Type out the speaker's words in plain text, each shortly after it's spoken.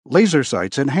Laser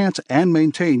sights enhance and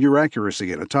maintain your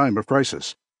accuracy in a time of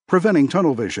crisis, preventing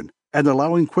tunnel vision and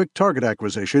allowing quick target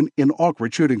acquisition in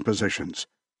awkward shooting positions.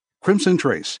 Crimson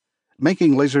Trace,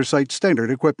 making laser sight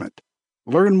standard equipment.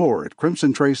 Learn more at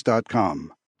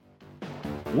crimsontrace.com.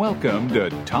 Welcome to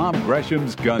Tom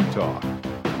Gresham's Gun Talk,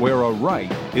 where a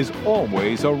right is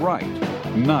always a right,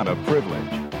 not a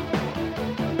privilege.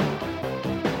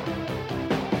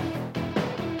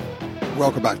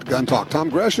 Welcome back to Gun Talk. Tom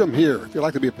Gresham here. If you'd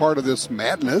like to be a part of this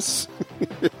madness,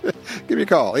 give me a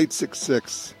call,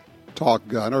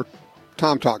 866-TALK-GUN or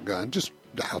Tom Talk Gun. Just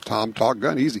dial Tom Talk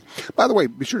Gun, easy. By the way,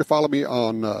 be sure to follow me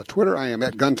on Twitter. I am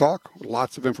at Gun Talk.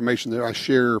 Lots of information there. I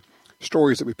share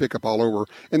stories that we pick up all over.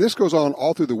 And this goes on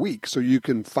all through the week, so you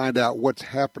can find out what's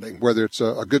happening, whether it's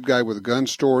a good guy with a gun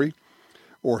story,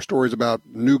 or stories about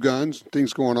new guns,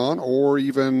 things going on, or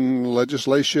even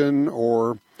legislation,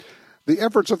 or the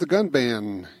efforts of the gun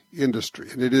ban industry.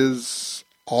 And it is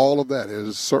all of that. It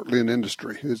is certainly an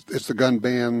industry. It's the gun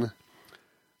ban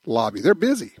lobby. They're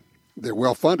busy. They're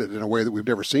well-funded in a way that we've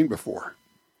never seen before.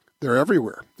 They're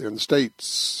everywhere. They're in the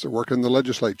states. They're working in the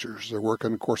legislatures. They're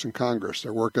working, of course, in Congress.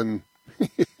 They're working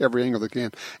every angle they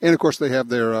can. And, of course, they have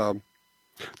their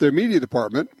media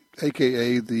department,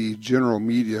 a.k.a. the general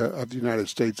media of the United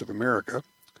States of America,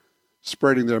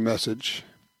 spreading their message,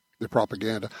 their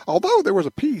propaganda. Although there was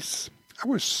a piece, I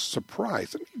was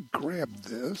surprised. Let me grab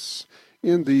this.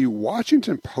 In the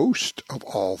Washington Post, of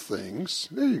all things,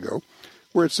 there you go,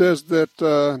 where it says that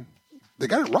they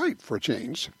got it right for a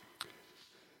change.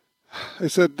 They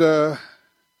said the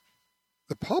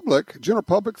general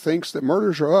public thinks that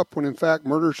murders are up when, in fact,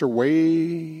 murders are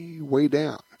way, way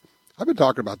down. I've been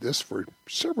talking about this for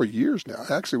several years now.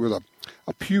 Actually, with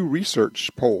a Pew Research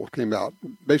poll came out,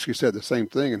 basically said the same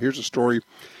thing. And here's a story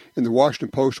in the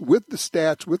Washington Post with the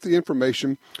stats, with the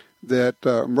information that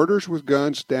murders with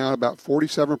guns down about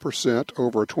 47%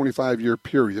 over a 25-year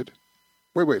period.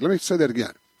 Wait, let me say that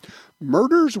again.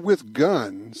 Murders with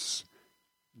guns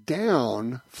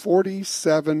down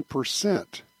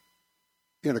 47%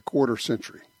 in a quarter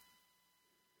century.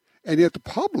 And yet the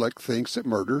public thinks that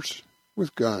murders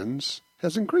with guns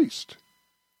has increased.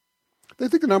 They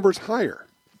think the number is higher.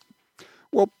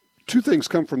 Well, two things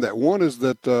come from that. One is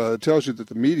that it tells you that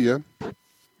the media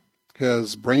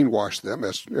has brainwashed them.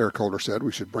 As Eric Holder said,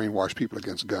 we should brainwash people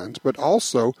against guns. But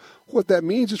also what that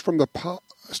means is from the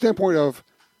standpoint of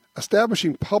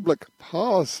establishing public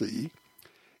policy,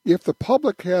 if the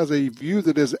public has a view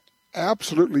that is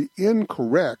absolutely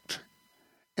incorrect,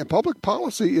 and public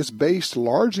policy is based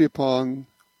largely upon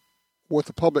what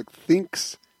the public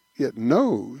thinks it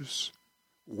knows,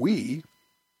 we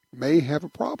may have a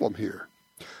problem here.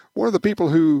 One of the people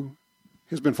who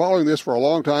has been following this for a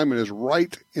long time and is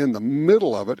right in the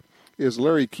middle of it is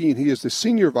Larry Keane. He is the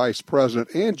Senior Vice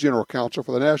President and General Counsel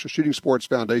for the National Shooting Sports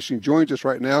Foundation. He joins us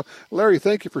right now. Larry,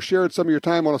 thank you for sharing some of your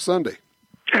time on a Sunday.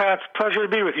 It's a pleasure to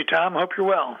be with you, Tom. Hope you're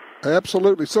well.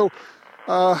 Absolutely. So,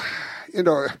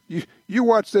 you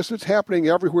watch this. It's happening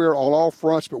everywhere on all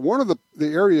fronts. But one of the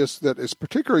areas that is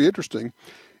particularly interesting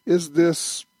is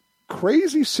this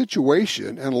crazy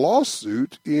situation and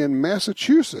lawsuit in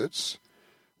Massachusetts.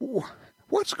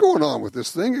 What's going on with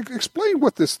this thing? Explain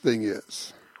what this thing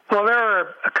is. Well, there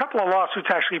are a couple of lawsuits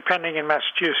actually pending in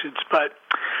Massachusetts, but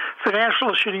the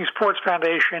National Shooting Sports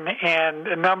Foundation and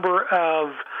a number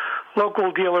of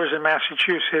local dealers in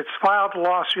Massachusetts filed a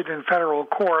lawsuit in federal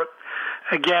court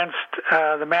against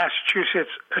the Massachusetts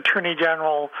Attorney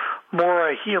General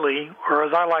Maura Healey, or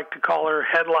as I like to call her,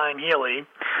 Headline Healey,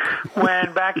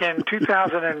 when back in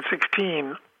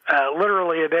 2016,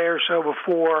 literally a day or so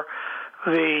before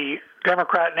the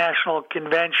Democrat National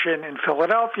Convention in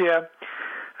Philadelphia,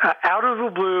 out of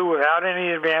the blue, without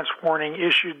any advance warning,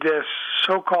 issued this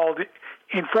so-called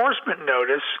enforcement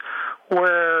notice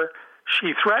where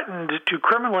she threatened to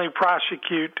criminally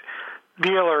prosecute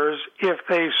dealers if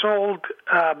they sold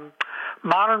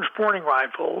modern sporting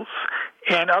rifles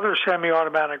and other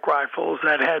semi-automatic rifles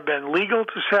that had been legal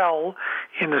to sell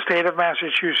in the state of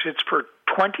Massachusetts for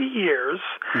 20 years.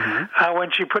 Mm-hmm. When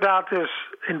she put out this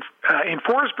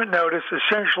enforcement notice,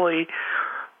 essentially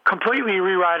completely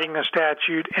rewriting the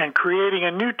statute and creating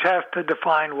a new test to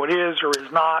define what is or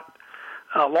is not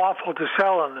lawful to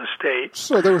sell in the state.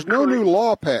 So there was no new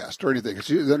law passed or anything.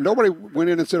 Nobody went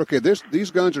in and said, okay,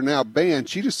 these guns are now banned.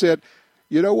 She just said,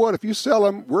 you know what, if you sell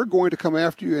them, we're going to come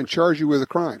after you and charge you with a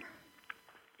crime.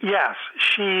 Yes.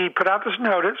 She put out this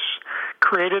notice,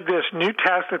 created this new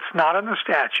test that's not in the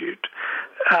statute,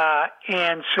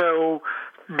 and so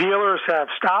dealers have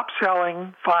stopped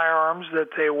selling firearms that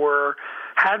they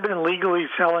had been legally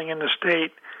selling in the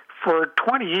state for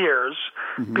 20 years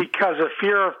because of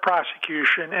fear of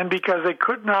prosecution and because they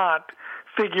could not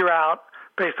figure out,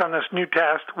 based on this new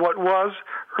test, what was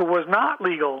or was not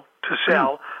legal to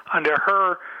sell under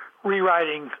her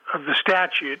rewriting of the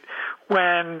statute.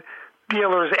 When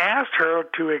dealers asked her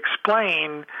to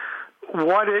explain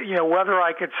whether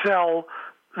I could sell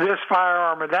this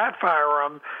firearm or that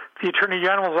firearm, the Attorney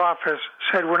General's office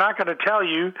said, we're not going to tell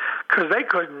you, because they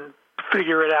couldn't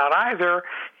figure it out either.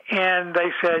 And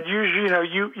they said,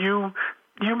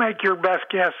 you make your best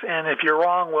guess, and if you're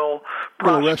wrong, we'll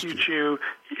prosecute you.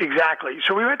 Exactly.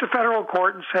 So we went to federal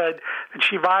court and said that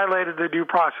she violated the due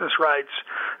process rights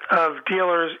of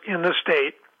dealers in the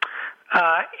state.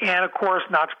 And, of course,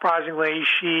 not surprisingly,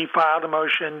 she filed a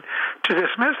motion to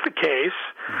dismiss the case.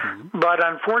 But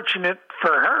unfortunate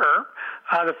for her,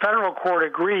 the federal court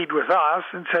agreed with us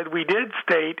and said we did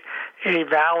state a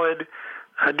valid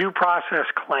due process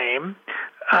claim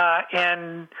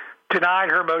and denied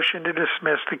her motion to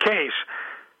dismiss the case.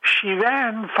 She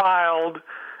then filed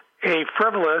a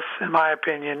frivolous, in my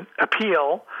opinion,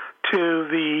 appeal to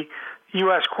the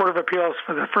U.S. Court of Appeals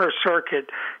for the First Circuit,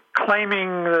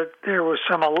 claiming that there was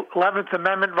some 11th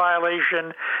Amendment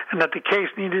violation and that the case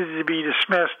needed to be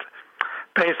dismissed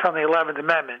based on the 11th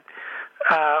Amendment.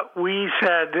 We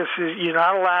said you're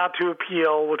not allowed to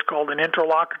appeal what's called an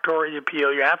interlocutory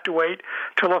appeal. You have to wait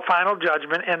till a final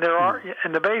judgment, and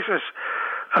and the basis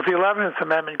of the 11th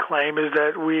Amendment claim is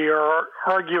that we are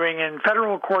arguing in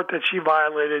federal court that she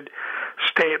violated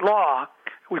state law,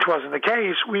 which wasn't the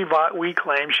case. We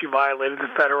claim she violated the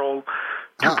federal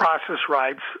due process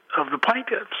rights of the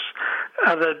plaintiffs.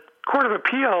 The Court of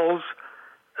Appeals,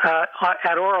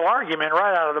 at oral argument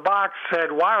right out of the box,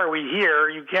 said, why are we here?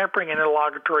 You can't bring an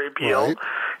interlocutory appeal. Right.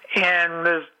 And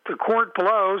the court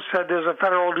below said there's a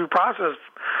federal due process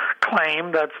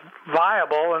claim that's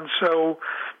viable. And so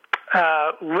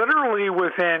literally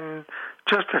within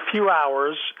just a few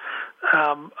hours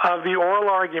of the oral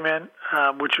argument,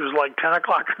 which was like 10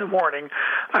 o'clock in the morning,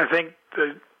 I think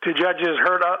the judges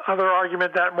heard other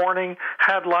argument that morning,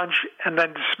 had lunch, and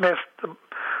then dismissed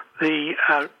the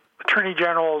Attorney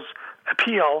General's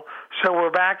appeal. So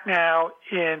we're back now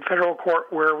in federal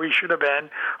court where we should have been,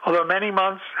 although many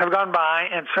months have gone by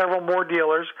and several more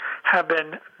dealers have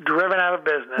been driven out of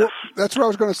business. Well, that's what I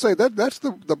was going to say. That's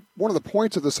the one of the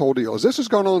points of this whole deal is this has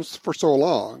gone on for so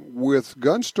long with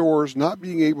gun stores not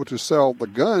being able to sell the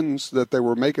guns that they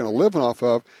were making a living off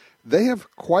of. They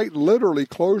have quite literally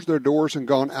closed their doors and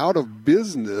gone out of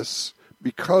business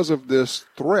because of this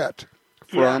threat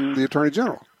from the Attorney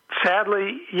General.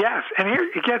 Sadly, yes. And here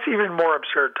it gets even more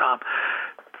absurd, Tom.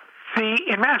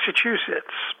 In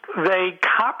Massachusetts, they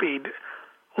copied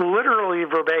literally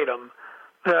verbatim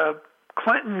the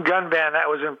Clinton gun ban that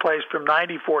was in place from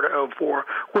 94 to 04,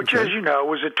 which, as you know,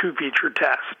 was a two-feature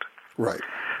test. Right.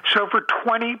 So for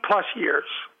 20-plus years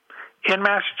in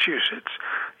Massachusetts,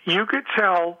 you could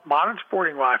sell modern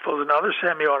sporting rifles and other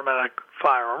semi-automatic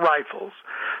firearm rifles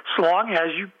so long as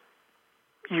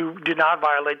you did not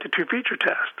violate the two-feature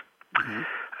test.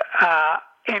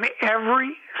 And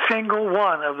every single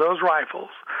one of those rifles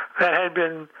that had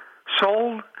been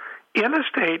sold in the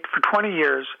state for 20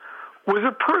 years was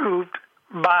approved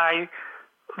by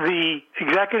the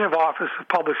Executive Office of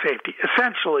Public Safety,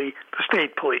 essentially the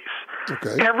state police.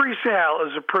 Okay. Every sale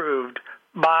is approved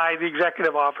by the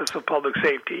Executive Office of Public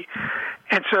Safety.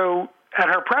 And so at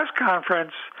her press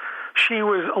conference, she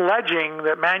was alleging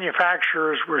that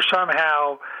manufacturers were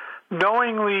somehow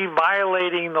knowingly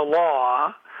violating the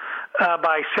law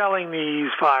by selling these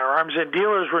firearms, and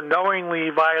dealers were knowingly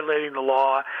violating the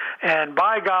law, and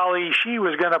by golly, she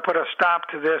was going to put a stop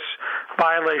to this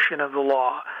violation of the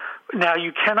law. Now,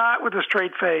 you cannot with a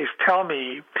straight face tell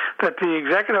me that the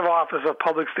Executive Office of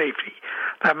Public Safety,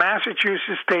 the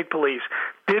Massachusetts State Police,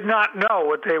 did not know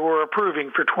what they were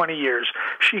approving for 20 years.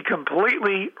 She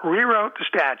completely rewrote the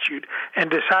statute and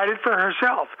decided for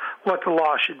herself what the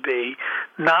law should be,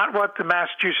 not what the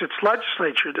Massachusetts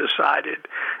legislature decided.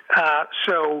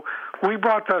 So we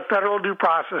brought the federal due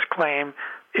process claim.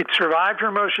 It survived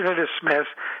her motion to dismiss.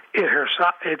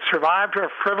 It survived her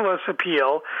frivolous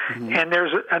appeal. And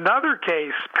there's another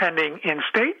case pending in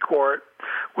state court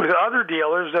with other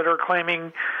dealers that are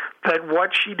claiming that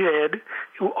what she did,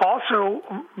 also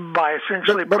by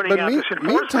essentially putting out this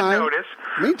enforcement notice,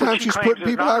 meantime she's putting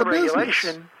people out of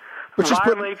business. But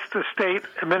violates the State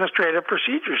Administrative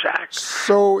Procedures Act.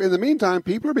 So in the meantime,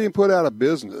 people are being put out of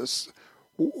business.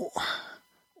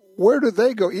 Where do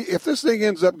they go? If this thing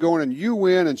ends up going and you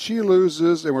win and she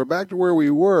loses and we're back to where we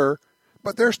were,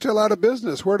 but they're still out of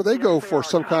business, where do they go for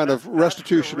some kind of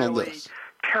restitution on this?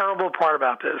 Terrible part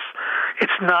about this.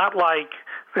 It's not like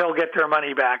they'll get their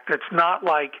money back. That's not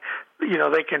like,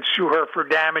 they can sue her for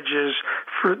damages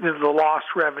for the lost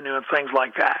revenue and things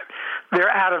like that. They're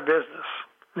out of business.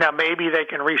 Now, maybe they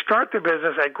can restart the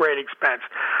business at great expense.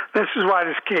 This is why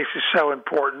this case is so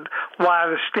important, why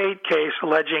the state case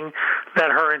alleging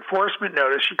that her enforcement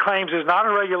notice, she claims, is not a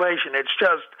regulation. It's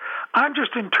just, I'm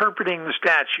just interpreting the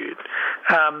statute,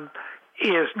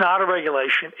 is not a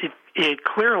regulation. It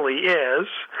clearly is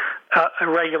a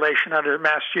regulation under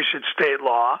Massachusetts state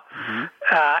law.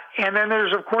 Mm-hmm. And then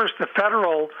there's, of course, the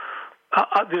federal,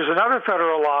 there's another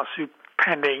federal lawsuit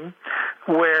pending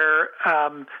where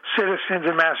citizens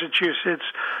in Massachusetts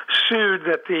sued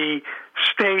that the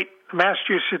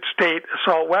Massachusetts state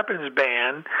assault weapons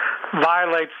ban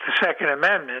violates the Second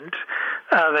Amendment.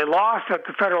 They lost at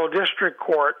the federal district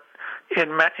court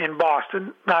in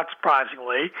Boston, not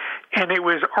surprisingly, and it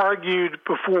was argued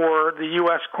before the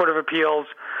U.S. Court of Appeals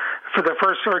for the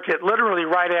First Circuit literally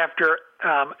right after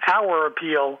our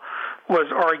appeal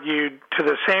was argued to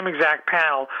the same exact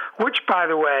panel, which, by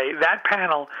the way, that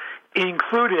panel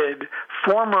included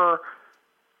former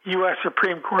U.S.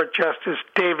 Supreme Court Justice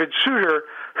David Souter,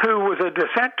 who was a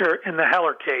dissenter in the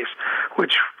Heller case,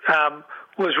 which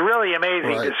was really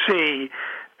amazing to see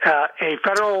a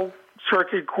federal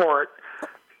circuit court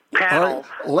panel.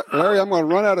 All right. Larry, I'm going to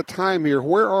run out of time here.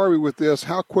 Where are we with this?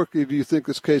 How quickly do you think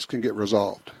this case can get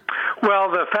resolved? Well,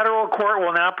 the federal court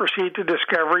will now proceed to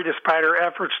discovery despite her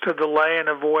efforts to delay and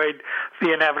avoid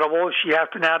the inevitable. She has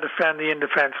to now defend the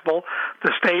indefensible.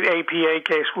 The state APA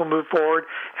case will move forward,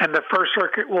 and the First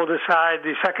Circuit will decide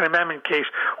the Second Amendment case,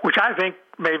 which I think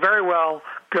may very well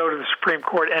go to the Supreme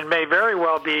Court and may very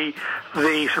well be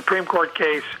the Supreme Court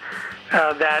case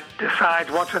that decides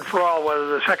once and for all whether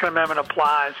the Second Amendment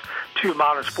applies to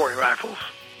modern sporting rifles.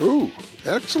 Ooh,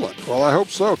 excellent. Well, I hope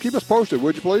so. Keep us posted,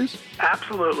 would you please?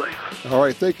 Absolutely. All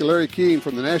right. Thank you, Larry Keene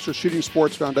from the National Shooting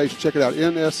Sports Foundation. Check it out,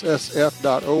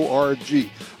 nssf.org.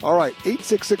 All right,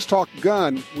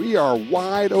 866-TALK-GUN. We are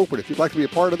wide open. If you'd like to be a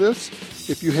part of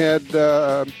this, if you had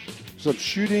some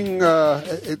shooting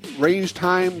range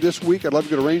time this week, I'd love to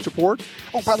get a range report.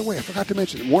 Oh, by the way, I forgot to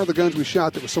mention, one of the guns we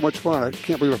shot that was so much fun, I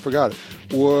can't believe I forgot it,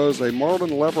 was a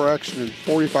Marlin lever-action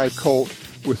 45 Colt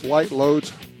with light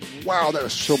loads. Wow, that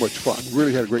was so much fun.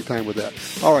 Really had a great time with that.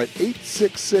 All right,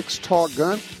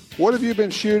 866-TALK-GUN. What have you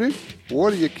been shooting?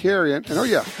 What are you carrying? And, oh,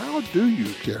 yeah, how do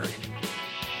you carry?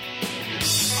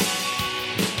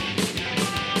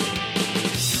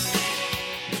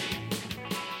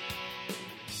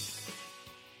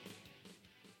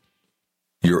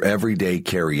 Your everyday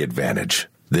carry advantage.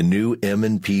 The new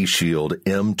M&P Shield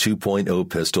M2.0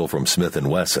 pistol from Smith &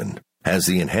 Wesson has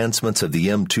the enhancements of the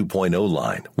M2.0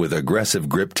 line with aggressive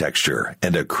grip texture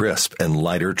and a crisp and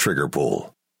lighter trigger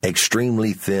pull.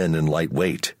 Extremely thin and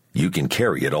lightweight, you can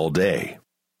carry it all day.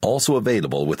 Also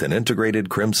available with an integrated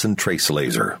Crimson Trace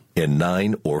laser in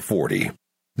 9 or 40.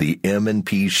 The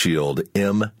M&P Shield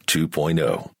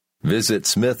M2.0. Visit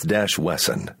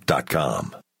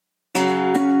smith-wesson.com.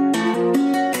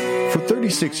 For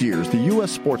 36 years, the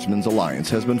U.S. Sportsmen's Alliance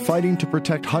has been fighting to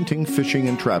protect hunting, fishing,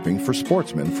 and trapping for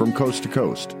sportsmen from coast to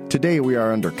coast. Today, we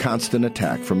are under constant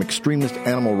attack from extremist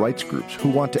animal rights groups who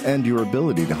want to end your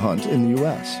ability to hunt in the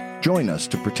U.S. Join us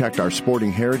to protect our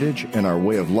sporting heritage and our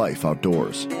way of life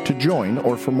outdoors. To join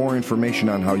or for more information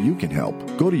on how you can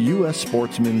help, go to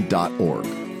ussportsman.org.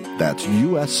 That's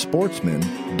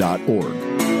ussportsman.org.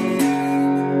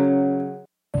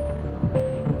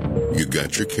 You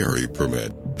got your carry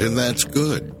permit, and that's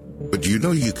good. But you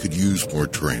know you could use more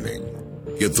training.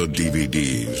 Get the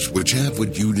DVDs, which have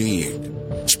what you need.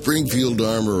 Springfield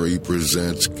Armory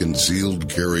presents Concealed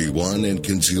Carry 1 and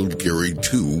Concealed Carry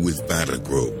 2 with Bata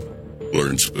Group.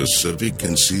 Learn specific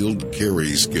concealed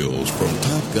carry skills from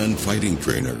Top Gun fighting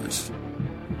trainers.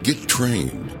 Get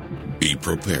trained. Be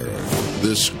prepared.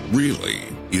 This really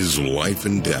is life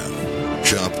and death.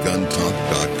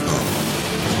 ShopGunTalk.com.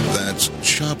 That's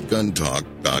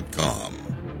ShopGunTalk.com.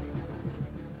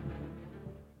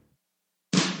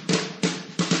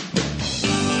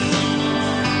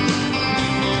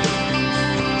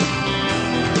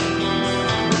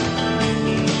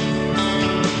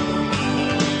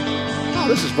 Oh,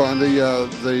 this is fun.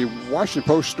 The Washington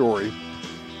Post story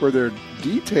where they're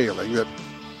detailing that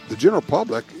the general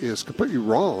public is completely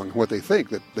wrong in what they think.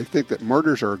 That they think that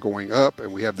murders are going up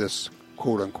and we have this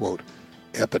quote-unquote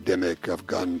epidemic of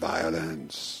gun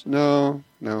violence. No.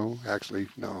 Murders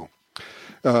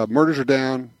are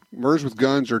down. Murders with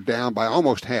guns are down by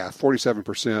almost half,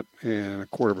 47% in a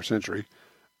quarter of a century.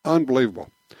 Unbelievable.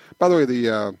 By the way,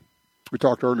 we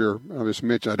talked earlier, I just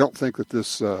mentioned, I don't think that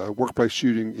this workplace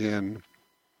shooting in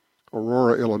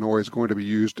Aurora, Illinois, is going to be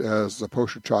used as a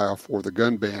poster child for the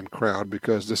gun ban crowd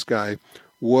because this guy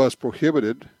was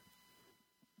prohibited,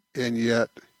 and yet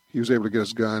he was able to get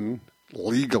his gun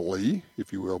legally,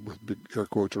 if you will, with big air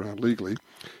quotes around legally,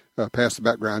 passed the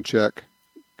background check,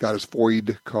 got his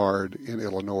FOID card in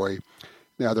Illinois.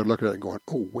 Now they're looking at it and going,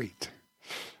 oh, wait.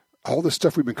 All this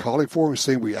stuff we've been calling for and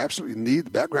saying we absolutely need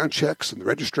the background checks and the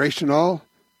registration and all,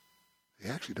 they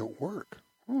actually don't work.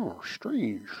 Oh,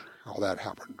 strange how that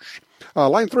happens.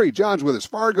 Line 3, John's with us.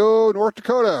 Fargo, North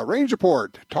Dakota. Range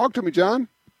report. Talk to me, John.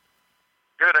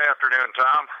 Good afternoon,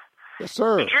 Tom. Yes,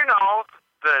 sir. Did you know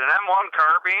that an M1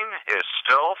 carbine is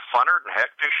still funner than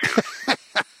heck to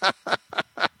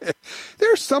shoot?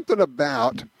 There's something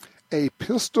about a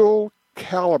pistol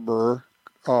caliber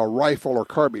rifle or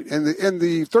carbine. And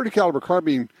the 30 caliber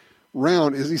carbine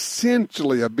round is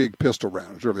essentially a big pistol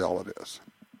round. Is really all it is.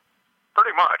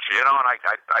 Pretty much, and I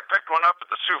picked one up at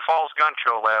the Sioux Falls Gun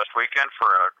Show last weekend for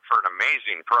an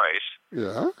amazing price.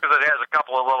 Yeah. Because it has a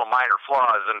couple of little minor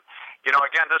flaws, and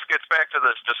again, this gets back to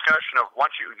this discussion of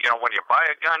once when you buy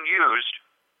a gun used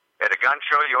at a gun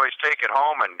show, you always take it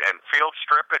home and field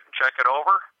strip it and check it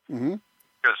over. Mm-hmm.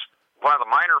 Because one of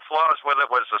the minor flaws with it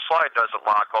was the slide doesn't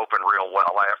lock open real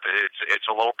well after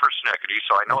it's a little persnickety,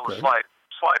 so I know the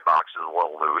slide box is a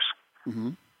little loose.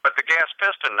 Mm-hmm. But the gas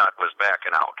piston nut was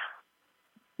backing out.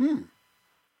 Hmm.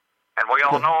 And we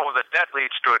all know that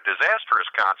leads to a disastrous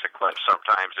consequence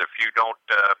sometimes if you don't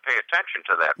pay attention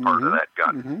to that part of that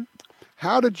gun. Mm-hmm.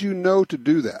 How did you know to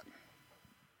do that?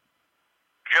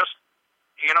 Just,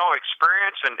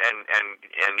 experience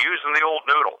and using the old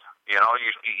noodle.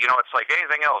 It's like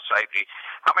anything else.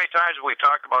 How many times have we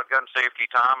talked about gun safety,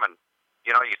 Tom? And,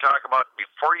 you talk about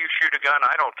before you shoot a gun,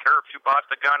 I don't care if you bought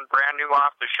the gun brand new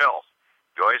off the shelf.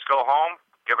 You always go home,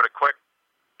 give it a quick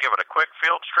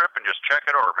field strip and just check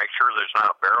it over. Make sure there's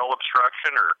not a barrel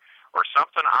obstruction or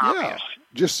something obvious. Yeah.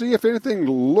 Just see if anything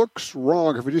looks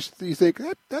wrong. If you think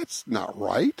that's not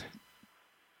right.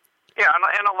 Yeah,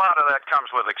 and a lot of that comes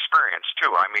with experience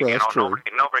too. I mean,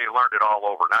 nobody learned it all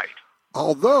overnight.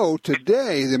 Although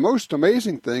today the most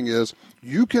amazing thing is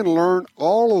you can learn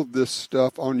all of this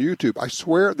stuff on YouTube. I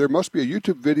swear there must be a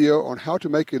YouTube video on how to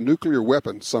make a nuclear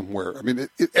weapon somewhere. I mean,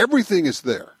 everything is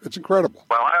there. It's incredible.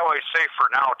 Well, I always say for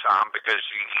now, Tom, because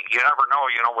you never know,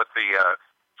 with the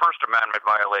First Amendment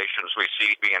violations we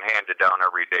see being handed down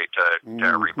every day to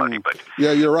everybody. But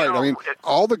yeah, you're right. I mean,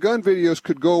 all the gun videos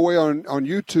could go away on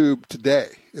YouTube today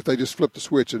if they just flip the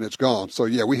switch and it's gone. So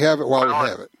yeah, we have it while we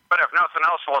have it. But if nothing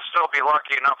else, we'll still be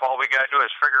lucky enough. All we got to do is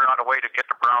figure out a way to get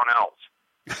to Brownells.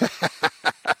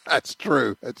 That's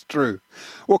true. That's true.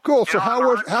 Well, cool. So how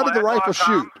did the rifle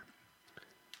shoot?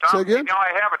 Tom, Say again?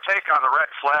 I have a take on the red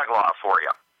flag law for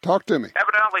you. Talk to me.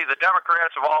 Evidently, the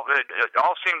Democrats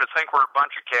all seem to think we're a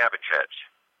bunch of cabbage heads.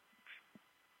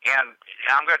 And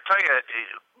I'm going to tell you,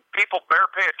 people better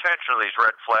pay attention to these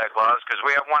red flag laws because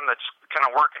we have one that's kind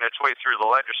of working its way through the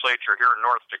legislature here in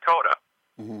North Dakota.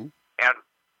 Mm-hmm. And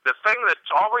the thing that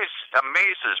always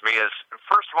amazes me is,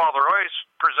 first of all, they're always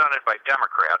presented by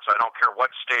Democrats. I don't care what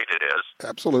state it is.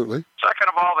 Absolutely. Second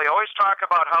of all, they always talk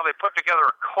about how they put together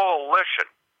a coalition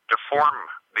to form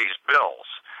these bills.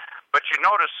 But you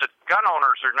notice that gun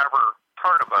owners are never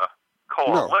part of a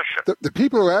coalition. No. The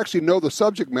people who actually know the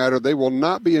subject matter, they will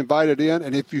not be invited in.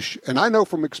 And if you and I know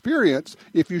from experience,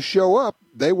 if you show up,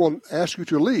 they will ask you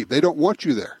to leave. They don't want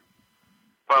you there.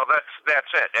 Well,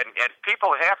 that's it. And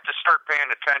people have to start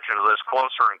paying attention to this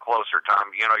closer and closer,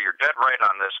 Tom. You're dead right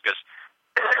on this because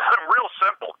it's real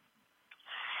simple.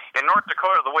 In North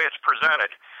Dakota, the way it's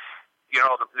presented,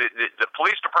 the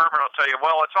police department will tell you,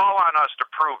 well, it's all on us to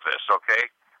prove this, okay?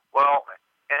 Well,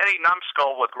 any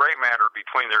numbskull with gray matter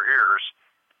between their ears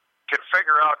can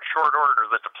figure out in short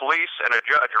order that the police and a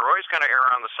judge are always going to err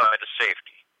on the side of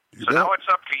safety. Now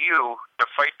it's up to you to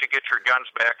fight to get your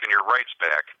guns back and your rights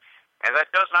back. And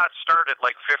that does not start at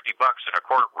like $50 in a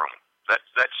courtroom. That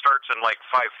starts in like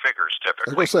 5 figures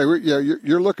typically. I was going to say,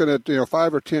 you're looking at $5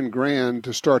 or $10 grand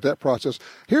to start that process.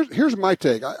 Here's my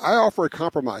take. I offer a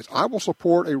compromise. I will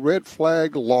support a red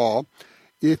flag law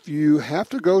if you have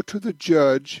to go to the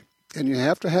judge and you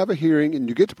have to have a hearing and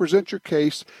you get to present your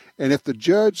case, and if the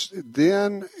judge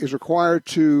then is required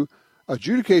to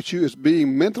adjudicate you as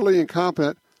being mentally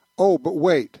incompetent, but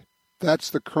wait, that's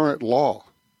the current law.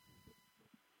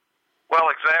 Well,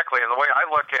 exactly. And the way I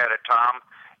look at it, Tom,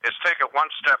 is take it one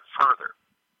step further.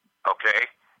 Okay?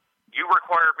 You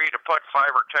require me to put 5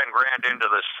 or 10 grand into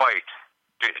this fight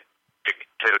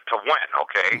to win,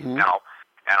 okay? Mm-hmm. Now,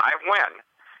 and I win.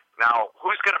 Now,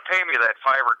 who's going to pay me that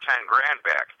 $5 or $10 grand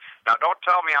back? Now, don't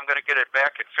tell me I'm going to get it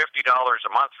back at $50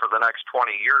 a month for the next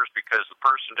 20 years because the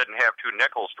person didn't have two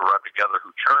nickels to rub together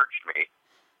who charged me,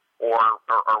 or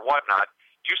whatnot.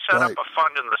 You set up a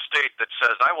fund in the state that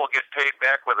says I will get paid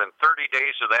back within 30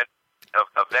 days of that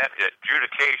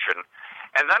adjudication,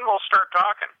 and then we'll start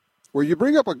talking. Well, you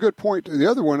bring up a good point. The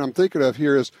other one I'm thinking of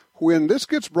here is when this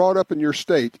gets brought up in your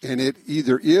state, and it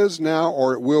either is now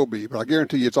or it will be, but I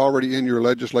guarantee you it's already in your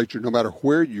legislature no matter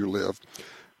where you live,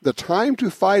 the time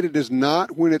to fight it is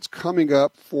not when it's coming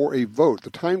up for a vote. The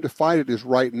time to fight it is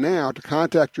right now to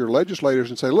contact your legislators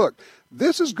and say, look,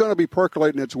 this is going to be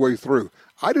percolating its way through.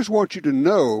 I just want you to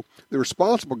know the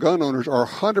responsible gun owners are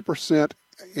 100%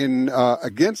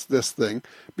 against this thing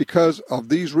because of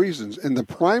these reasons. And the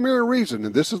primary reason,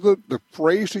 and this is the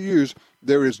phrase to use,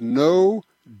 there is no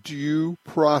due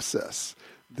process.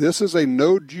 This is a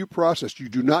no due process. You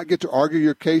do not get to argue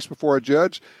your case before a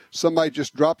judge. Somebody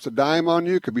just drops a dime on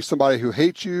you. It could be somebody who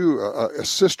hates you, a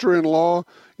sister-in-law,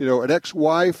 an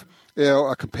ex-wife,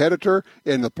 a competitor,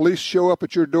 and the police show up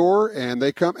at your door, and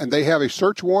they come, and they have a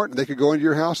search warrant, and they could go into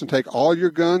your house and take all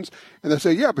your guns, and they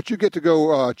say, yeah, but you get to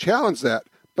go challenge that,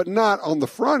 but not on the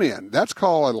front end. That's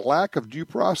called a lack of due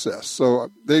process. So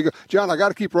there you go. John, I got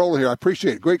to keep rolling here. I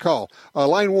appreciate it. Great call.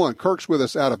 Line 1, Kirk's with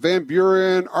us out of Van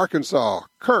Buren, Arkansas.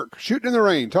 Kirk, shooting in the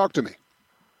rain. Talk to me.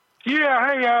 Yeah,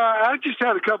 hey, I just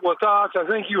had a couple of thoughts. I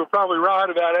think you were probably right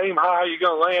about aim high, you're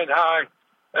going to land high.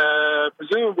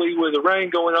 Presumably with the rain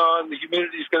going on, the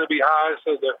humidity is going to be high,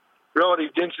 so the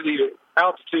relative density to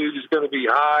altitude is going to be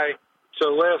high,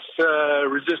 so less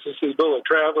resistance to the bullet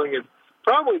traveling. And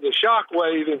probably the shock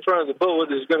wave in front of the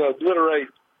bullet is going to obliterate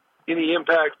any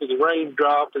impact of the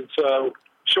raindrop. And so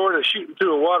short of shooting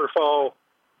through a waterfall,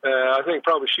 I think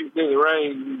probably shooting in the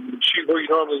rain, shoot where you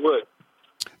normally would.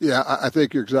 Yeah, I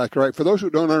think you're exactly right. For those who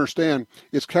don't understand,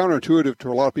 it's counterintuitive to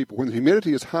a lot of people. When the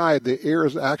humidity is high, the air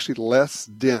is actually less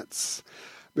dense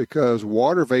because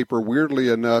water vapor, weirdly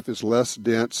enough, is less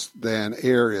dense than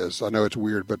air is. I know it's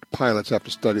weird, but pilots have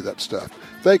to study that stuff.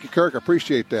 Thank you, Kirk. I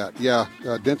appreciate that. Yeah,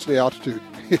 density, altitude.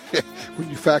 When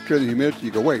you factor in the humidity,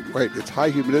 you go, wait, it's high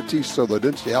humidity, so the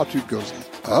density altitude goes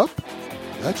up?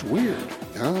 That's weird.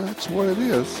 That's what it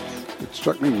is. It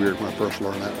struck me weird when I first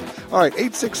learned that one. All right,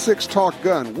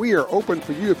 866-TALK-GUN. We are open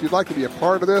for you. If you'd like to be a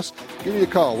part of this, give me a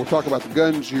call. We'll talk about the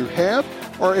guns you have,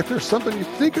 or if there's something you're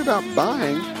thinking about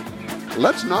buying,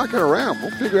 let's knock it around.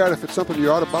 We'll figure out if it's something you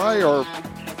ought to buy or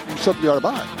something you ought to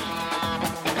buy.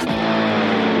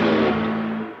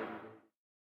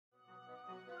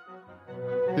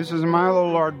 This is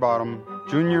Milo Lardbottom,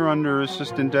 Junior Under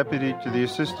Assistant Deputy to the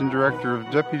Assistant Director of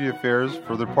Deputy Affairs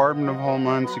for the Department of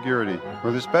Homeland Security,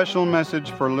 with a special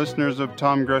message for listeners of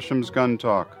Tom Gresham's Gun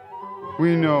Talk.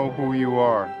 We know who you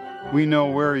are. We know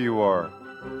where you are.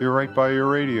 You're right by your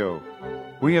radio.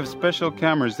 We have special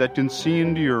cameras that can see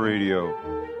into your radio.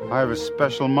 I have a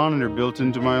special monitor built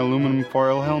into my aluminum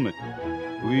foil helmet.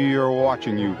 We are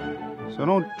watching you, so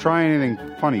don't try anything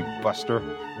funny, Buster.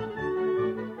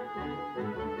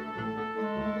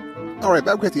 All right,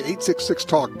 back with the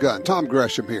 866-TALK-GUN. Tom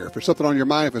Gresham here. If there's something on your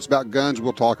mind, if it's about guns,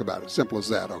 we'll talk about it. Simple as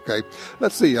that, okay?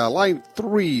 Let's see. Line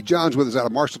 3, John's with us out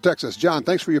of Marshall, Texas. John,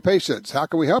 thanks for your patience. How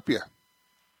can we help you?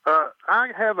 I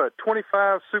have a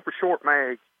 25 Super Short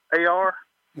Mag AR.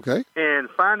 Okay. And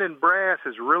finding brass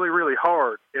is really, really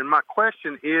hard. And my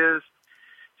question is,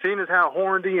 seeing as how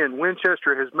Hornady and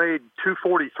Winchester has made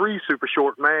 243 Super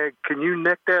Short Mag, can you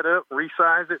neck that up,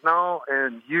 resize it and all,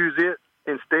 and use it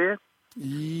instead?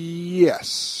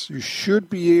 Yes, you should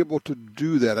be able to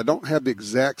do that. I don't have the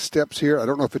exact steps here. I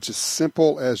don't know if it's as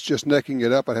simple as just necking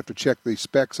it up. I'd have to check the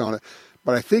specs on it.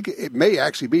 But I think it may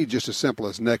actually be just as simple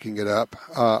as necking it up.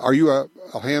 Are you a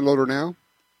hand loader now?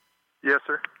 Yes,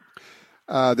 sir.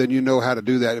 Then you know how to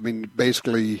do that. I mean,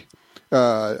 basically,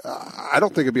 I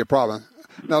don't think it'd be a problem.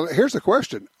 Now, here's the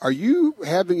question. Are you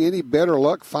having any better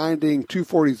luck finding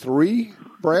 243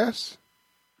 brass?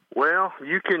 Well,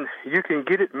 you can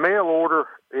get it mail order,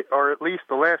 or at least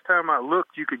the last time I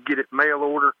looked, you could get it mail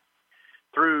order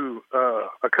through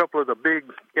a couple of the big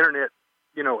internet,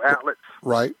 outlets.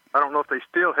 Right. I don't know if they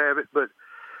still have it, but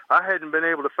I hadn't been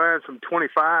able to find some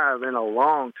 25 in a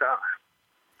long time.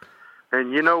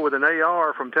 And with an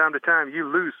AR, from time to time, you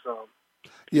lose some.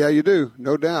 Yeah, you do,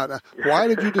 no doubt. Why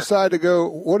did you decide to go?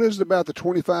 What is it about the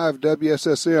 25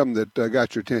 WSSM that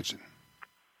got your attention?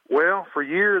 Well, for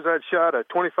years I'd shot a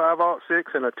 25-06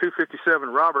 and a 257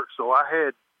 Robert, so I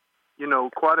had,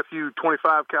 quite a few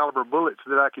 25 caliber bullets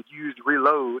that I could use to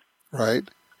reload. Right.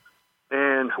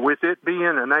 And with it being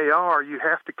an AR, you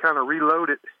have to kind of reload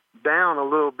it down a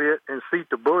little bit and seat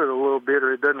the bullet a little bit,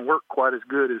 or it doesn't work quite as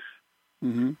good as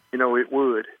Mm-hmm. It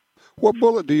would. What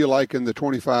bullet do you like in the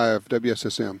 25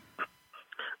 WSSM?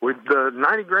 With the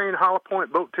 90 grain hollow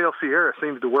point boat tail Sierra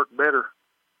seems to work better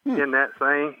in that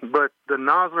thing, but the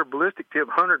Nosler ballistic tip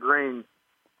 100 grain,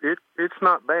 it's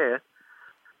not bad.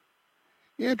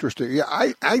 Interesting. Yeah,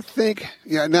 I think.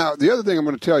 Yeah. Now the other thing I'm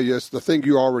going to tell you is the thing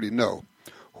you already know.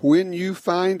 When you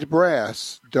find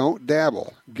brass, don't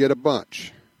dabble. Get a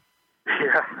bunch.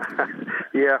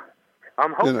 Yeah.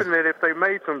 I'm hoping that if they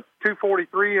made some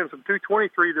 243 and some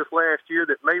 223 this last year,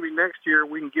 that maybe next year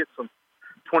we can get some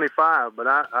 25. But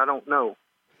I don't know.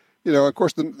 Of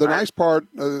course, the nice part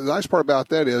about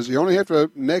that is you only have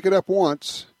to neck it up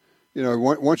once.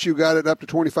 Once you got it up to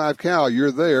 25 cal,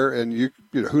 you're there, and you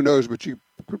who knows, but you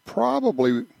could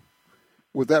probably,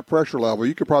 with that pressure level,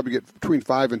 you could probably get between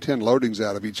 5 and 10 loadings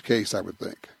out of each case, I would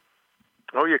think.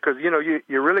 Oh yeah, because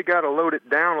you really got to load it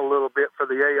down a little bit for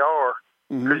the AR,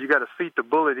 because you got to feed the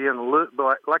bullet in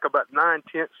like about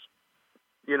 9/10,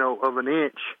 of an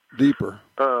inch deeper.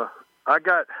 I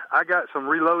got some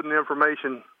reloading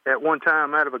information at one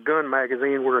time out of a gun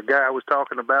magazine where a guy was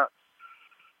talking about,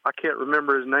 I can't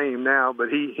remember his name now, but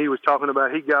he was talking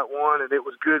about he got one and it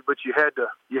was good, but you had to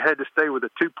stay with a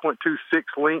 2.26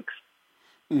 length,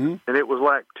 and it was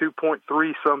like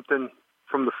 2.3 something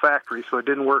from the factory, so it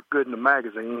didn't work good in the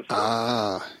magazine.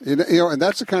 So. And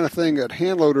that's the kind of thing that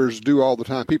hand loaders do all the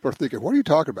time. People are thinking, what are you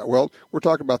talking about? Well, we're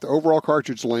talking about the overall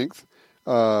cartridge length.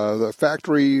 The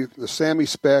factory, the SAMI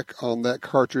spec on that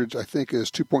cartridge, I think,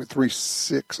 is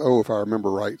 2.360, if I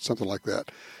remember right, something like that.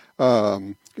 But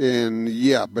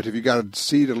if you got to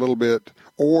seed a little bit,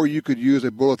 or you could use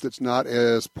a bullet that's not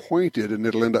as pointed, and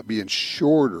it'll end up being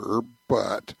shorter,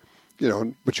 but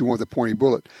you want the pointy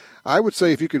bullet. I would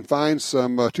say if you can find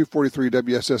some 243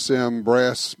 WSSM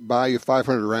brass, buy you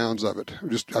 500 rounds of it.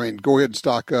 Go ahead and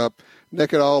stock up,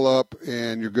 neck it all up,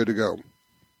 and you're good to go.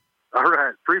 All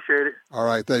right. Appreciate it. All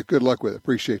right. Good luck with it.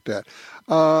 Appreciate that.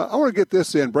 I want to get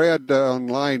this in. Brad on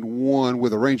line 1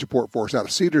 with a range report for us out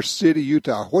of Cedar City,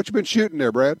 Utah. What you been shooting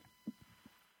there, Brad?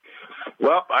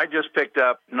 Well, I just picked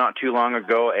up not too long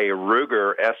ago a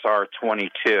Ruger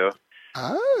SR22.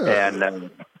 Oh. And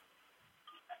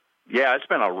it's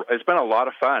been a lot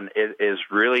of fun. It is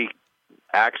really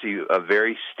actually a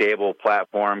very stable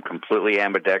platform, completely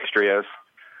ambidextrous,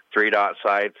 3-dot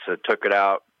sights. I took it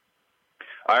out.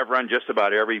 I've run just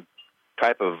about every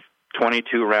type of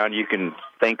 22 round you can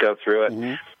think of through it,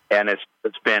 and it's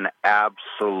been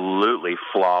absolutely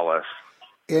flawless.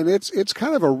 And it's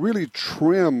kind of a really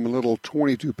trim little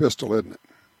 22 pistol, isn't it?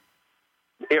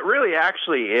 It really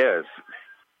actually is.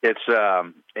 It's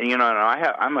I'm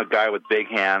a guy with big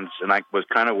hands, and I was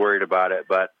kind of worried about it,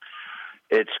 but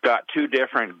it's got 2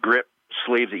 different grip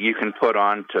sleeves that you can put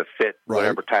on to fit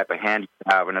whatever type of hand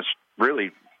you have, and it's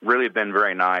really been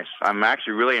very nice. I'm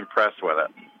actually really impressed with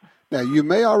it. Now, you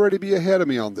may already be ahead of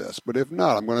me on this, but if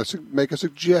not, I'm going to make a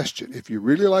suggestion. If you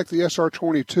really like the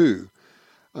SR22,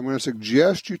 I'm going to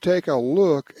suggest you take a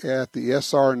look at the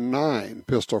SR9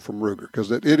 pistol from Ruger,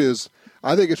 because it is,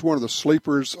 I think it's one of the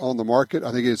sleepers on the market.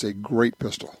 I think it is a great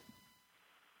pistol.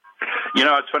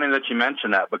 It's funny that you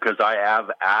mentioned that, because I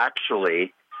have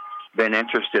actually been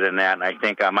interested in that, and I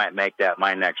think I might make that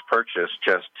my next purchase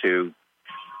just to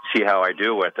see how I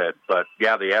do with it. But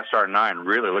yeah, the SR9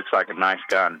 really looks like a nice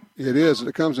gun. It is, and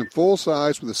it comes in full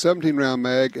size with a 17-round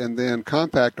mag, and then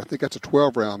compact, I think that's a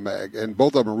 12-round mag, and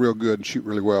both of them are real good and shoot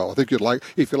really well. I think if you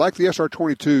like the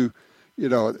SR22,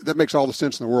 that makes all the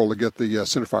sense in the world to get the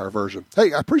centerfire version.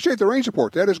 Hey, I appreciate the range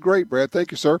report. That is great, Brad.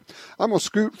 Thank you, sir. I'm going to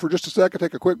scoot for just a second,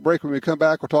 take a quick break. When we come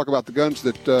back, we'll talk about the guns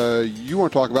that you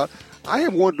want to talk about. I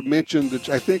have wanted to mention that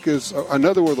I think is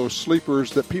another one of those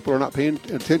sleepers that people are not paying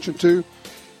attention to.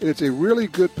 It's a really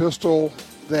good pistol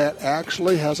that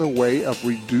actually has a way of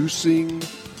reducing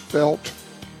felt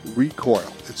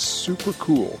recoil. It's super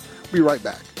cool. Be right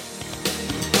back.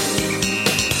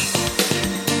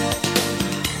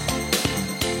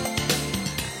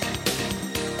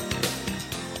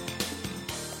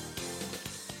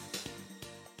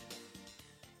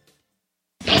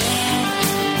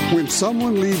 When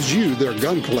someone leaves you their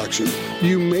gun collection,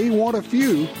 you may want a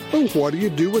few, but what do you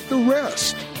do with the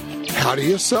rest? How do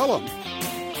you sell them?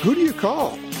 Who do you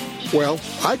call? Well,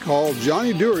 I call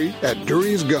Johnny Dury at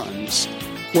Dury's Guns.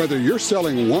 Whether you're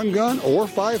selling one gun or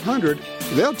 500,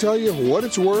 they'll tell you what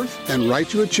it's worth and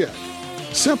write you a check.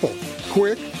 Simple,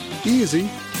 quick, easy,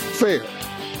 fair.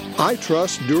 I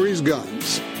trust Dury's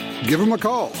Guns. Give them a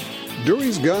call.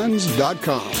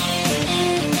 Dury'sGuns.com.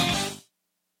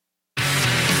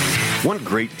 Want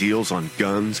great deals on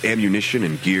guns, ammunition,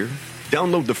 and gear?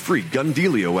 Download the free Gun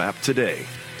Dealio app today.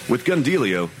 With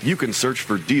Gundealio, you can search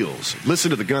for deals, listen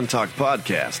to the Gun Talk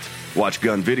podcast, watch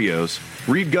gun videos,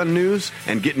 read gun news,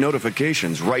 and get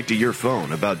notifications right to your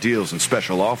phone about deals and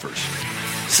special offers.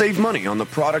 Save money on the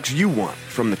products you want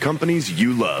from the companies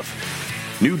you love.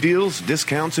 New deals,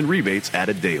 discounts, and rebates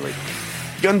added daily.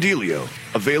 Gundealio,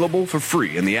 available for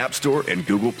free in the App Store and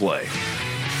Google Play.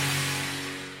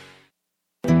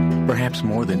 Perhaps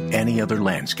more than any other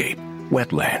landscape,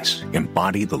 wetlands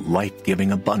embody the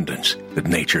life-giving abundance that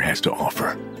nature has to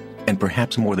offer. And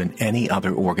perhaps more than any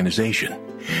other organization,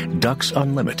 Ducks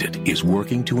Unlimited is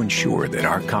working to ensure that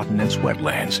our continent's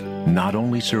wetlands not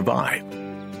only survive,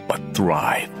 but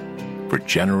thrive for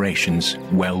generations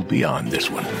well beyond this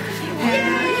one.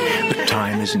 The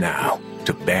time is now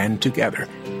to band together.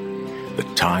 The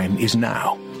time is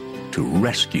now to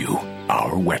rescue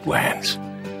our wetlands.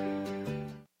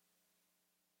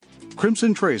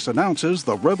 Crimson Trace announces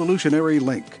the revolutionary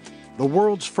Link, the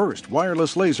world's first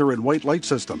wireless laser and white light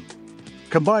system.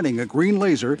 Combining a green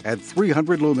laser and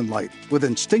 300 lumen light with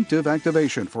instinctive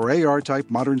activation for AR-type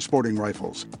modern sporting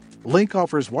rifles. Link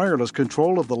offers wireless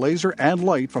control of the laser and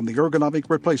light from the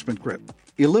ergonomic replacement grip,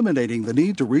 eliminating the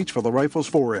need to reach for the rifle's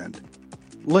forend.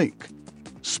 Link.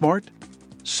 Smart,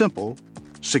 simple,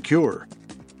 secure.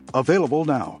 Available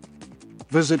now.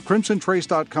 Visit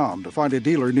crimsontrace.com to find a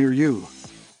dealer near you.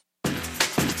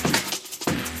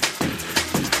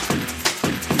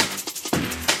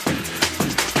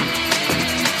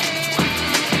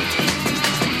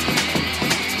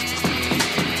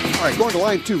 All right, going to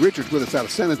line 2, Richard's with us out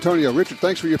of San Antonio. Richard,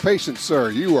 thanks for your patience,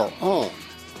 sir. You are on.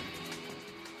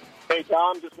 Hey,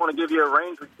 Tom, just want to give you a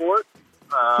range report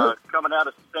coming out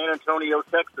of San Antonio,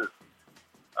 Texas.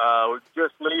 We're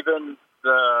just leaving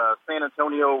the San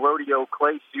Antonio Rodeo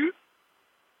Clay Shoot,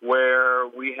 where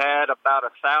we had about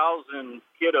 1,000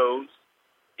 kiddos,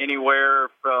 anywhere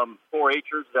from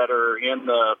 4-Hers that are in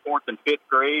the 4th and 5th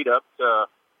grade up to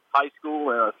high school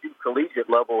and a few collegiate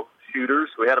level shooters.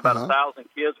 We had about 1,000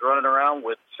 kids running around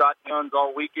with shotguns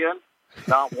all weekend.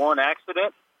 Not one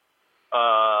accident.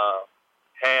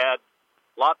 Had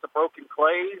lots of broken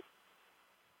clays,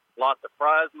 lots of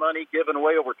prize money, given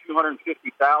away over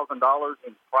 $250,000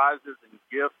 in prizes and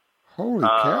gifts. Holy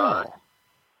cow.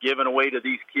 Given away to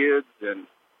these kids and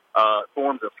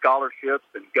forms of scholarships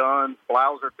and guns.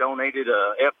 Blouser donated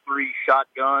a F3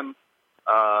 shotgun,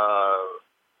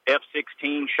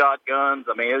 F-16 shotguns.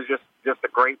 I mean, it was just a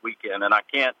great weekend, and I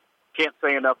can't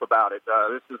say enough about it.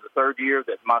 This is the 3rd year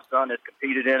that my son has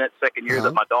competed in it, 2nd year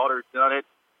that my daughter's done it,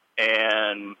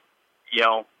 and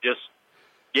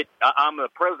I'm the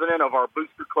president of our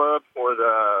booster club for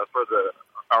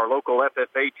our local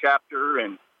FFA chapter,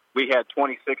 and we had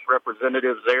 26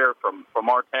 representatives there from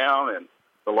our town and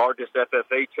the largest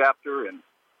FFA chapter, and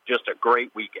just a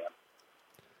great weekend.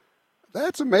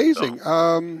 That's amazing.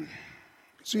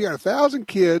 So you got 1,000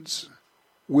 kids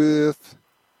with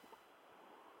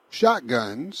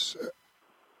shotguns,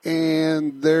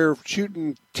 and they're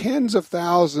shooting tens of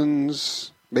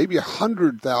thousands, maybe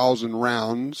 100,000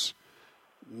 rounds.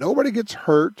 Nobody gets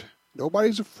hurt.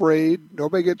 Nobody's afraid.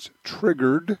 Nobody gets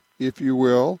triggered, if you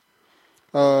will.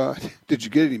 Did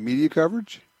you get any media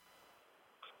coverage?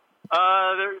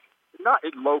 There's not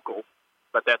local,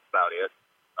 but that's about it.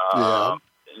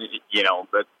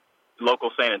 But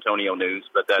local San Antonio news.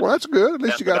 But that's good. At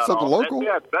least you got something local.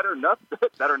 Yeah, better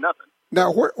nothing.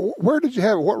 Now, where did you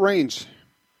have it? What range?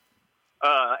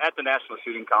 At the National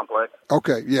Shooting Complex.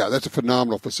 Okay, yeah, that's a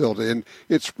phenomenal facility, and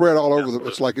it's spread all over.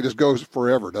 It's like it just goes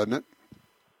forever, doesn't it?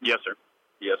 Yes, sir.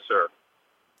 Yes, sir.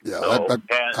 Yeah,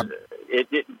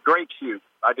 it great shoot.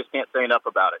 I just can't say enough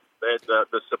about it.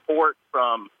 The support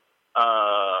from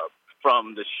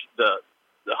the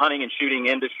hunting and shooting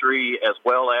industry, as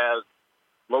well as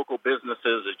local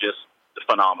businesses, is just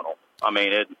phenomenal. I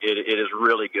mean, it is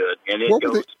really good, and it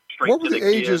goes straight to the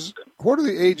kids. What are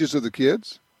the ages of the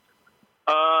kids?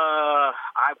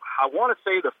 I want to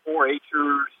say the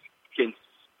 4-Hers can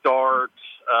start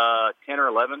 10 or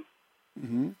 11,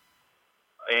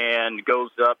 and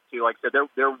goes up to, like I said,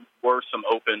 there were some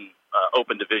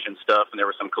open division stuff, and there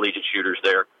were some collegiate shooters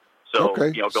there. So,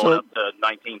 going up to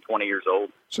 19, 20 years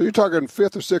old. So you're talking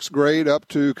 5th or 6th grade up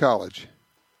to college?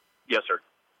 Yes, sir.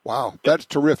 Wow, that's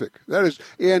terrific. That is,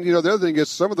 and the other thing is,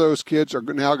 some of those kids are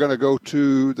now going to go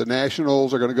to the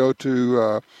Nationals, are going to go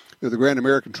to the Grand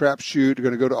American Trap Shoot, are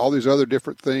going to go to all these other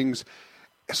different things.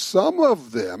 Some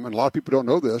of them, and a lot of people don't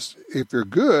know this, if you're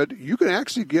good, you can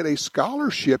actually get a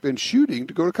scholarship in shooting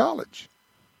to go to college.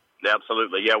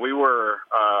 Absolutely. Yeah, we were,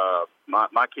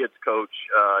 my kid's coach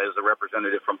is a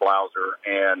representative from Blouser,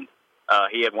 and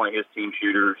he had one of his team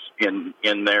shooters in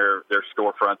their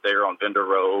storefront there on Vendor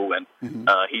Row, and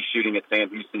he's shooting at Sam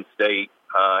Houston State.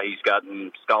 He's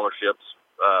gotten scholarships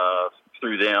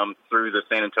through them, through the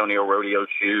San Antonio Rodeo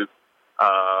Shoot.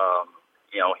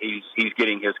 He's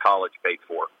getting his college paid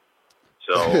for.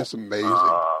 So that's amazing.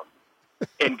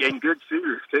 And good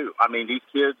shooters too. I mean, these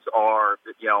kids are,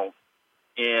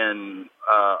 in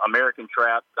American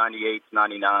Trap 98s,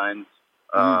 99s.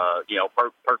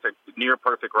 Perfect, near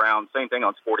perfect round. Same thing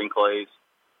on Sporting Clays.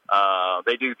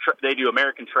 They do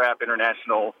American Trap,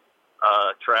 International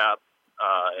Trap,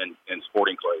 and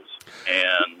Sporting Clays,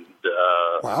 and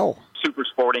wow, super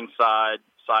sporting side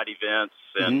events,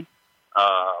 and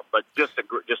but just a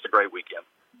great weekend.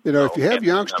 If you have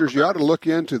youngsters, you ought to look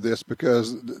into this,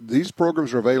 because these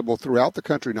programs are available throughout the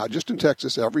country, not just in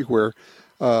Texas, everywhere.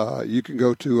 You can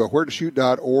go to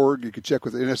wheretoshoot.org. You can check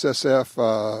with the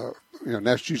NSSF,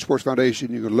 National Shooting Sports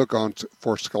Foundation. You can look on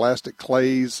for Scholastic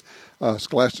Clays,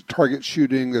 Scholastic Target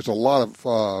Shooting. There's a lot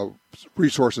of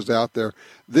resources out there.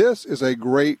 This is a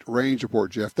great range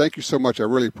report, Jeff. Thank you so much. I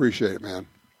really appreciate it, man.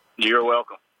 You're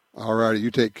welcome. All righty. You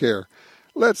take care.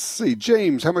 Let's see.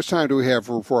 James, how much time do we have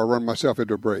before I run myself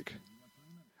into a break?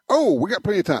 Oh, we got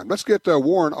plenty of time. Let's get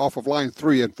Warren off of line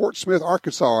 3 in Fort Smith,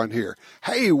 Arkansas in here.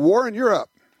 Hey, Warren, you're up.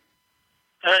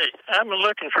 Hey, I'm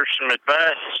looking for some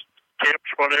advice,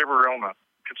 tips, whatever, on a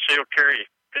concealed carry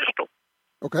pistol.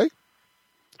 Okay.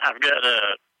 I've got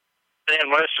a Dan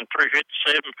Wesson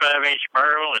 357 5-inch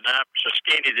barrel, and I'm so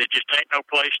skinny that just ain't no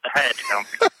place to hide it on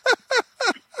me.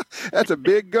 That's a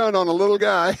big gun on a little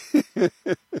guy.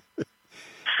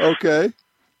 Okay.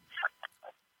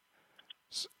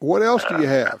 What else do you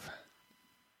have?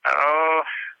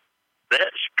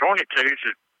 That's 22s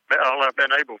is about all I've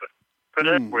been able to put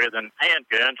up with, and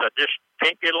handguns. I just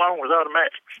can't get along with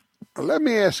automatics. Let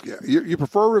me ask you. You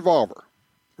prefer a revolver,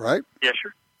 right? Yes,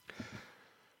 sir.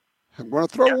 I'm going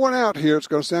to throw one out here. It's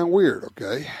going to sound weird,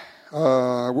 okay?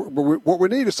 What we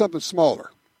need is something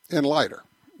smaller and lighter.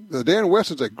 The Dan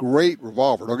Wesson's a great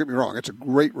revolver. Don't get me wrong. It's a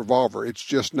great revolver. It's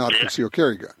just not a concealed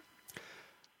carry gun.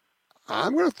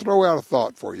 I'm going to throw out a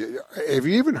thought for you. Have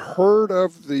you even heard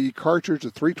of the cartridge,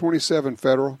 the 327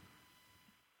 Federal?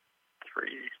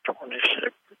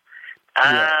 327.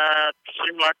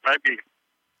 Seems like maybe.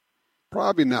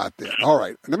 Probably not then. All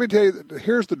right. Let me tell you,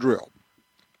 here's the drill.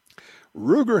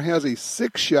 Ruger has a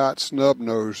 6-shot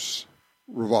snub-nose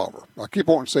revolver. I keep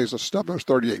wanting to say it's a snub-nose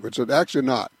 38, but it's actually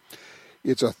not.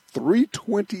 It's a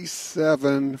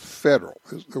 327 Federal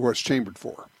is what it's chambered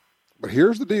for. But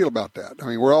here's the deal about that. I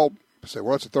mean, we're all say,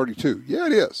 well, it's a 32. Yeah,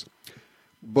 it is.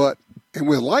 And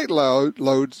with light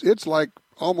loads, it's like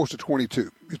almost a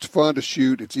 22. It's fun to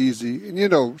shoot. It's easy.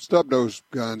 And, snub-nose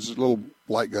guns, little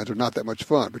light guns, are not that much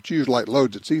fun. But you use light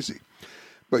loads, it's easy.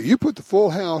 But you put the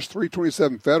full house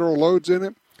 327 Federal loads in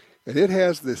it, and it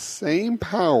has the same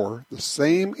power, the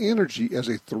same energy as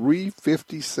a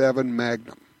 357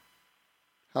 Magnum.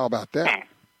 How about that?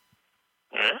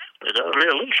 Yeah, it ought to be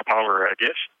a little smaller, I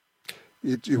guess.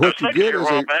 What you get a is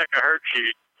while back, I heard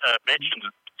you mention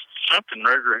something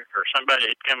Ruger or somebody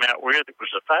had come out with. It was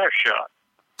a 5-shot.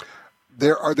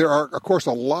 There are, of course,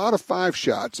 a lot of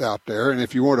 5-shots out there, and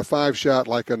if you want a 5-shot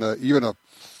like even a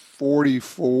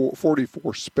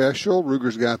 44 Special,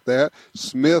 Ruger's got that.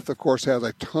 Smith, of course, has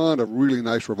a ton of really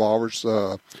nice revolvers,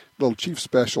 little Chief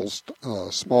Specials,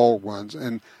 small ones,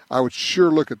 and I would sure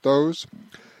look at those.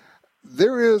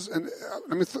 There is,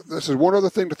 this is one other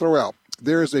thing to throw out.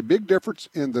 There is a big difference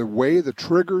in the way the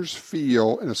triggers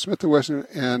feel in a Smith & Wesson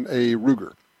and a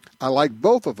Ruger. I like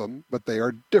both of them, but they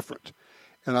are different.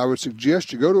 And I would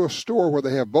suggest you go to a store where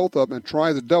they have both of them and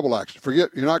try the double action. Forget,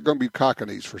 you're not going to be cocking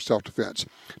these for self-defense.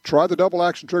 Try the double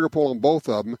action trigger pull on both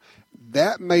of them.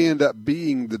 That may end up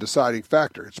being the deciding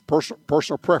factor. It's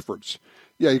personal preference.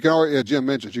 Yeah, you can always, Jim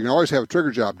mentions, you can always have a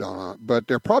trigger job done on it, but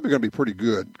they're probably going to be pretty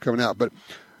good coming out. But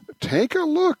take a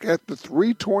look at the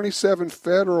 327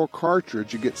 Federal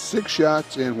cartridge. You get 6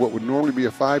 shots in what would normally be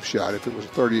a 5-shot if it was a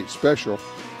 38 Special.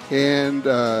 And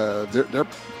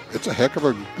it's a heck of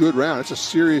a good round. It's a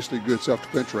seriously good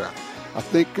self-defense round. I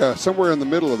think somewhere in the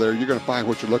middle of there, you're going to find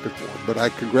what you're looking for. But I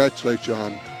congratulate you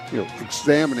on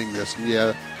examining this. And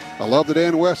yeah, I love the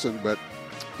Dan Wesson, but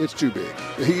it's too big.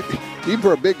 Even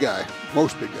for a big guy,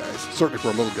 most big guys, certainly for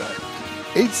a little guy.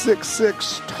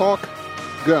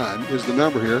 866-TALK-GUN is the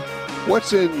number here.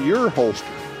 What's in your holster?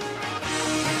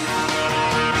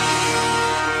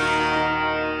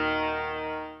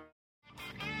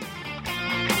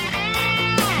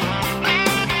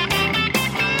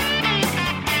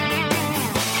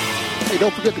 Hey,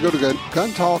 don't forget to go to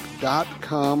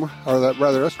guntalk.com, or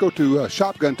rather, let's go to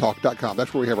shopguntalk.com.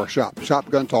 That's where we have our shop,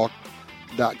 shopguntalk.com.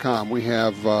 TruckerTalk.com. We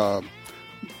have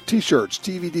T-shirts,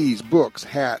 TVDs, books,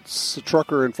 hats,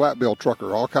 trucker and flat bill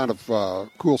trucker, all kind of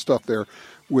cool stuff there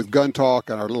with Gun Talk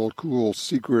and our little cool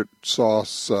secret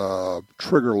sauce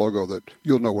trigger logo that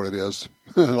you'll know what it is.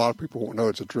 A lot of people won't know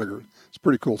it's a trigger. It's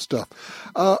pretty cool stuff.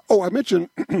 I mentioned,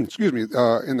 excuse me,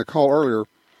 in the call earlier,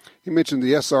 you mentioned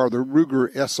the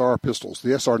Ruger SR pistols, the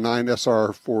SR9,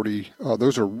 SR40.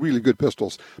 Those are really good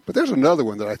pistols. But there's another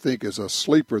one that I think is a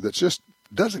sleeper that just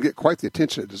doesn't get quite the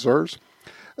attention it deserves.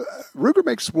 Ruger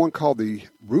makes one called the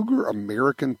Ruger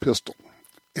American Pistol.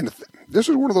 And this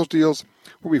was one of those deals,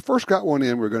 when we first got one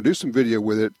in, we were going to do some video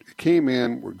with it. It came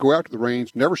in, we'd go out to the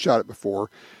range, never shot it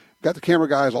before. Got the camera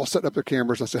guys all setting up their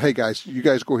cameras. I said, hey, guys, you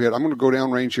guys go ahead. I'm going to go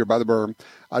down range here by the berm.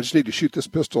 I just need to shoot this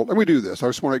pistol. And we do this. I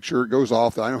just want to make sure it goes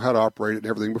off, that I know how to operate it and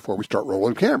everything before we start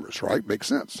rolling cameras, right? Makes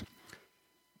sense.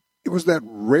 It was that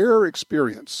rare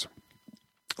experience.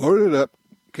 Loaded it up,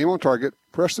 came on target,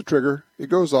 pressed the trigger, it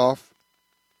goes off,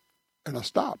 and I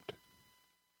stopped.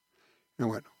 And I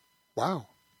went, wow,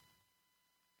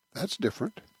 that's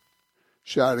different.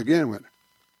 Shot it again, went,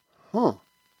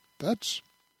 that's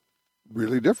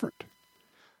really different.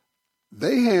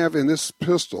 They have in this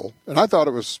pistol, and I thought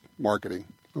it was marketing.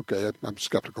 Okay, I'm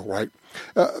skeptical, right?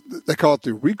 They call it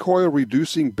the recoil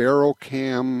reducing barrel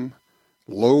cam,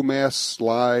 low mass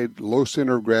slide, low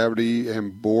center of gravity,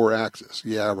 and bore axis.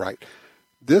 Yeah, right.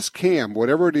 This cam,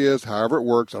 whatever it is, however it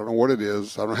works, I don't know what it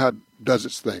is, I don't know how it does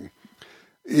its thing.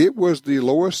 It was the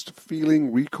lowest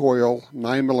feeling recoil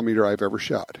 9mm I've ever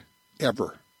shot,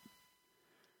 ever.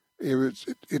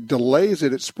 It delays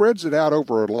it. It spreads it out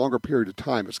over a longer period of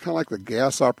time. It's kind of like the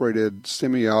gas-operated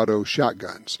semi-auto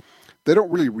shotguns. They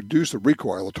don't really reduce the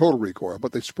recoil, the total recoil,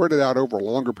 but they spread it out over a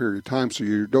longer period of time so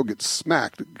you don't get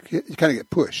smacked. You kind of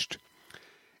get pushed.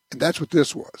 And that's what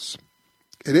this was.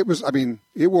 And it was,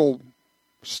 it will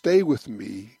stay with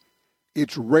me.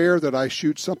 It's rare that I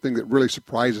shoot something that really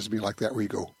surprises me like that, where you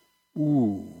go,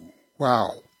 ooh,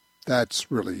 wow, that's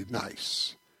really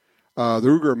nice. The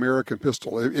Ruger American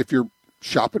Pistol. If you're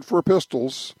shopping for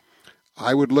pistols,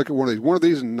 I would look at one of these. One of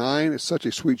these in 9 is such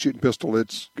a sweet shooting pistol.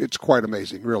 It's quite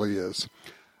amazing, really is.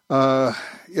 We're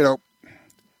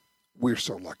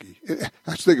so lucky. I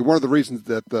was thinking one of the reasons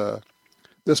that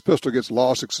this pistol gets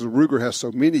lost is because Ruger has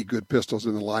so many good pistols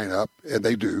in the lineup, and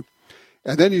they do.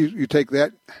 And then you take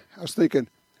that. I was thinking,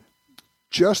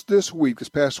 just this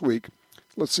past week,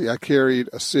 let's see, I carried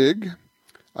a SIG,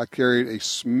 I carried a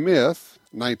Smith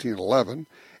 1911,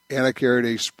 and I carried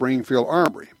a Springfield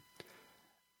Armory.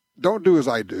 Don't do as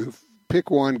I do.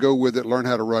 Pick one, go with it, learn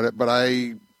how to run it, but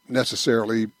I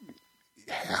necessarily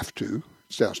have to.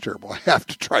 It sounds terrible. I have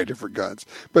to try different guns,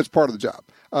 but it's part of the job.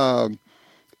 And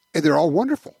they're all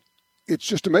wonderful. It's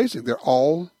just amazing. They're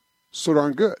all so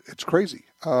darn good. It's crazy.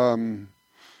 The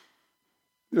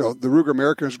Ruger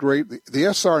American is great. The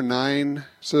SR9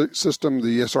 system,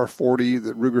 the SR40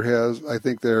 that Ruger has, I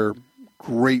think they're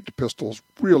great pistols,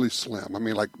 really slim.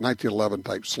 Like 1911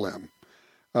 type slim.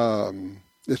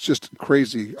 It's just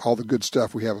crazy all the good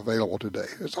stuff we have available today.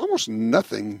 There's almost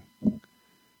nothing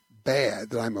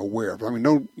bad that I'm aware of.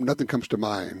 Nothing comes to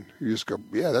mind. You just go,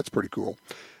 yeah, that's pretty cool.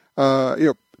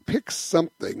 Pick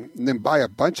something and then buy a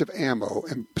bunch of ammo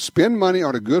and spend money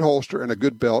on a good holster and a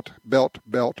good belt.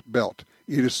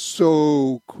 It is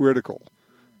so critical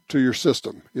to your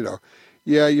system.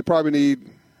 You probably need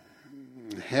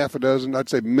half a dozen, I'd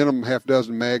say minimum half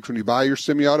dozen mags. When you buy your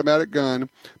semi-automatic gun,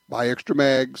 buy extra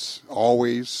mags,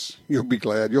 always. You'll be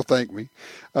glad. You'll thank me.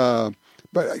 But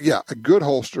a good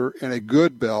holster and a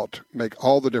good belt make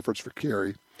all the difference for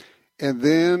carry. And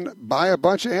then buy a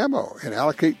bunch of ammo and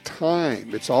allocate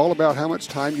time. It's all about how much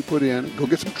time you put in. Go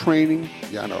get some training.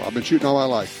 Yeah, I know. I've been shooting all my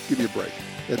life. Give me a break.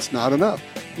 It's not enough.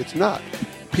 It's not.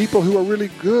 People who are really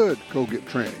good go get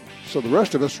training. So the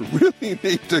rest of us really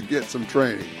need to get some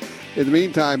training. In the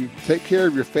meantime, take care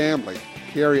of your family.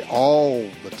 Carry all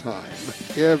the time,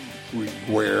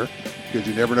 everywhere, because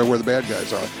you never know where the bad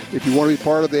guys are. If you want to be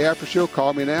part of the after show,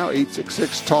 call me now,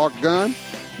 866-TALK-GUN.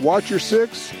 Watch your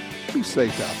six. Be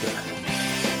safe out there.